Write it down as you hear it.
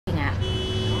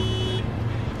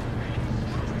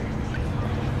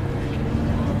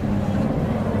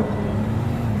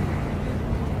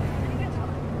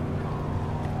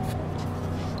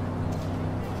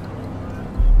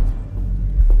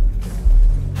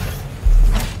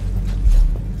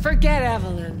Forget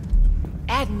Evelyn.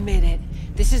 Admit it.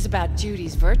 This is about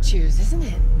Judy's virtues, isn't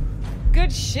it?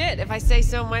 Good shit, if I say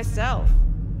so myself.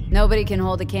 Nobody can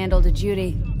hold a candle to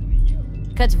Judy.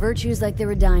 Cuts virtues like they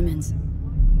were diamonds.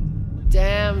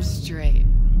 Damn straight.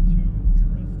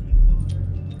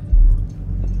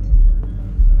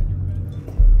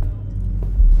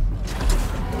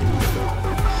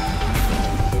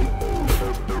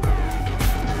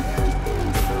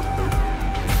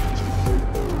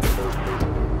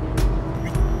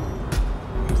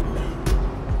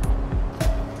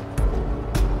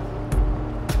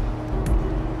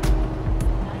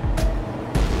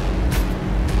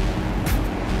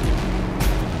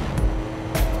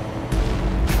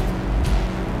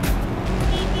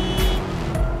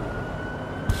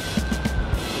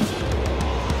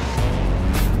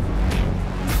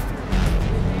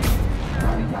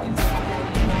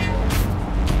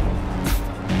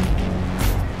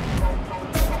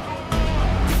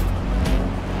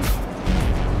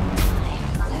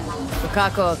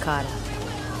 Kako Okada,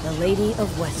 the Lady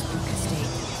of Westbrook Estate.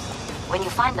 When you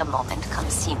find a moment, come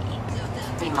see me.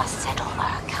 We must settle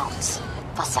our accounts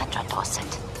for Sandra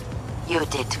Dorset. You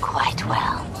did quite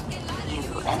well. You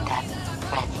and that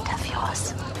friend of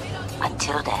yours.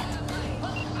 Until then.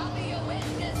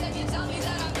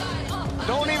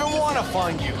 Don't even want to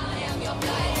find you.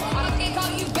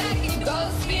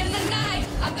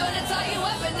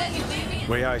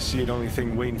 Way I see it, only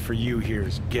thing waiting for you here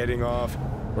is getting off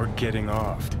or getting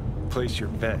offed. Place your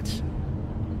bets.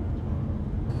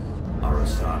 What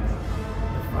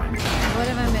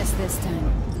have I missed this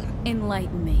time?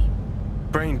 Enlighten me.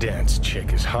 Braindance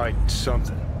chick is hiding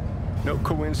something. No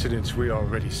coincidence we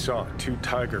already saw 2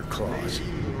 tiger claws.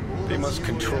 They must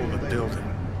control the building.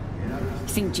 You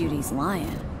think Judy's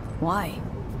lying? Why?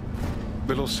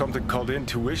 Little something called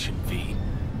intuition, V.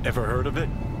 Ever heard of it?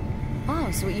 Oh,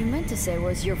 so what you meant to say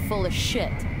was you're full of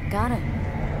shit. Got it.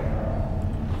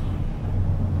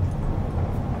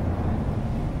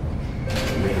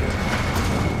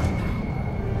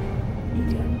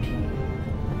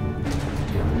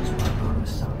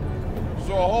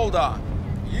 So hold on.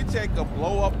 You take a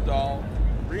blow-up doll,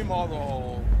 remodel the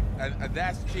hole, and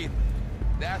that's cheating.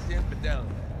 That's infidelity.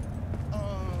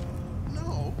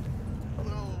 No.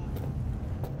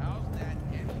 How's that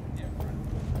any different?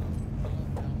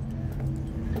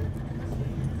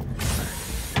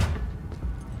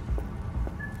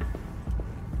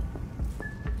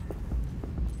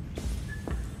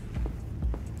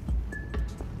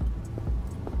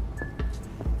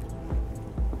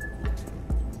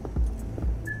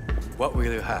 What will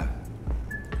you have?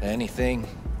 Anything,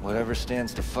 whatever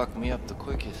stands to fuck me up the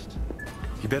quickest.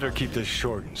 You better keep this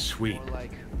short and sweet.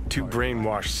 2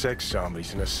 brainwashed sex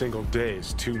zombies in a single day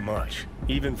is too much,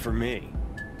 even for me.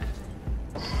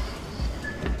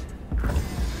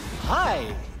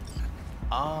 Hi.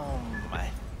 I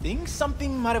think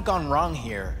something might have gone wrong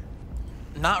here.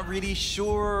 Not really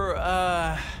sure,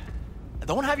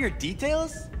 don't have your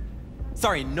details?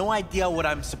 Sorry, no idea what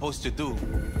I'm supposed to do.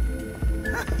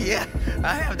 Yeah,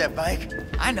 I have that bike.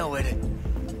 I know it.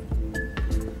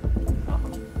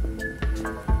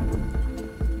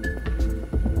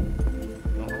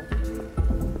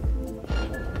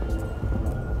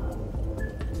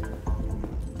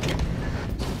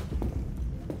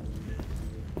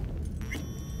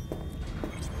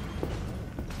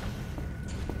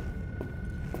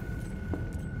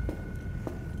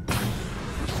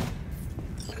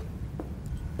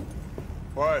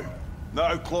 Hey,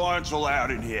 no clients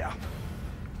allowed in here.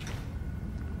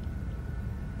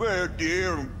 Well,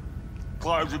 dear, and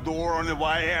close the door on the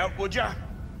way out, would ya?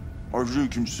 As you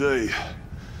can see,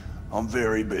 I'm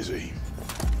very busy.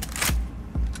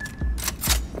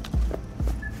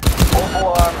 Au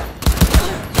revoir.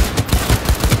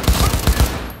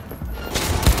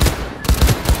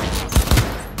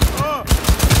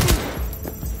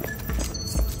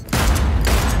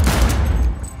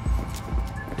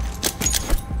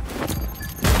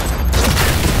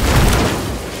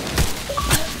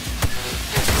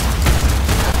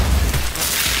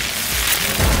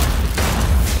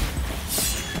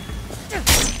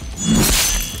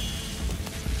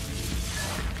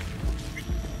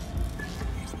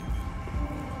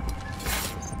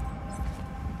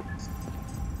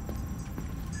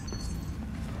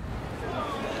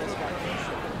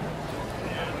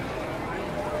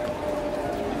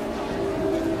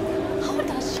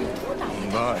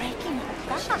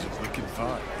 Looking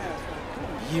fine.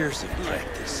 Years of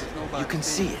practice. You can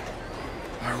see it.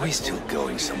 Are we still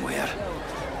going somewhere?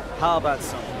 How about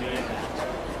some?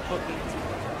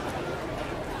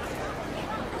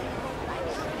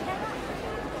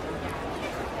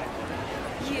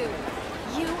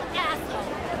 You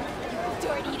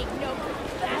Dirt-eating, no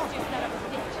bastard son of a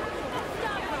bitch.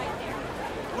 Stop right there.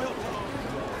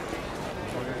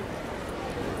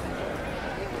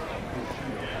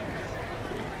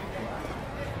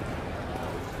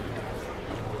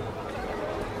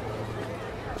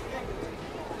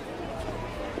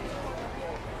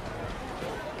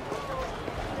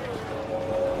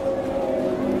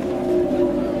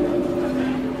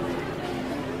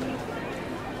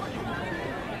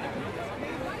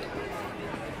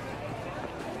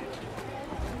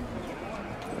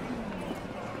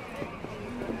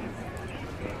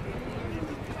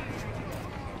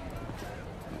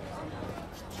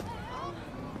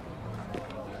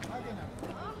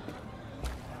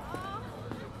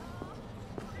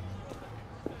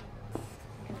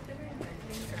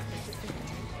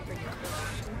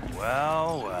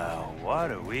 Well, well, what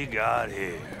do we got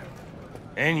here?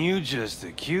 And you just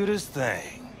the cutest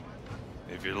thing.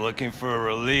 If you're looking for a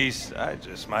release, I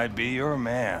just might be your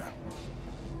man.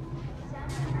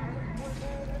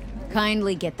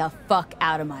 Kindly get the fuck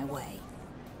out of my way.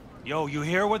 Yo, you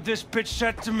hear what this bitch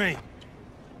said to me?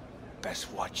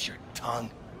 Best watch your tongue.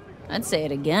 I'd say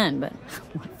it again, but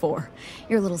what for?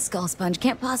 Your little skull sponge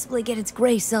can't possibly get its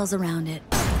gray cells around it.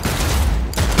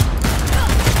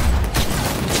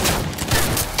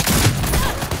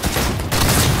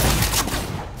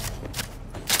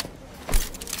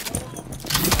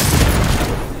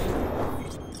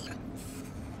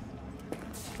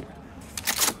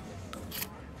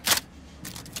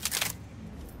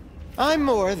 I'm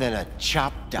more than a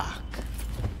chop doc.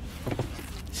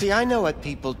 See, I know what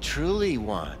people truly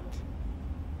want.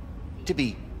 To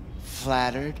be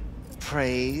flattered,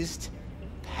 praised,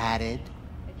 patted.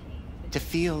 To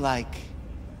feel like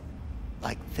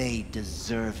they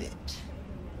deserve it.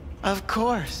 Of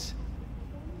course.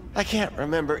 I can't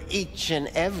remember each and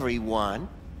every one.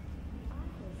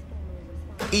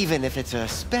 Even if it's a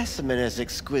specimen as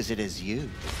exquisite as you.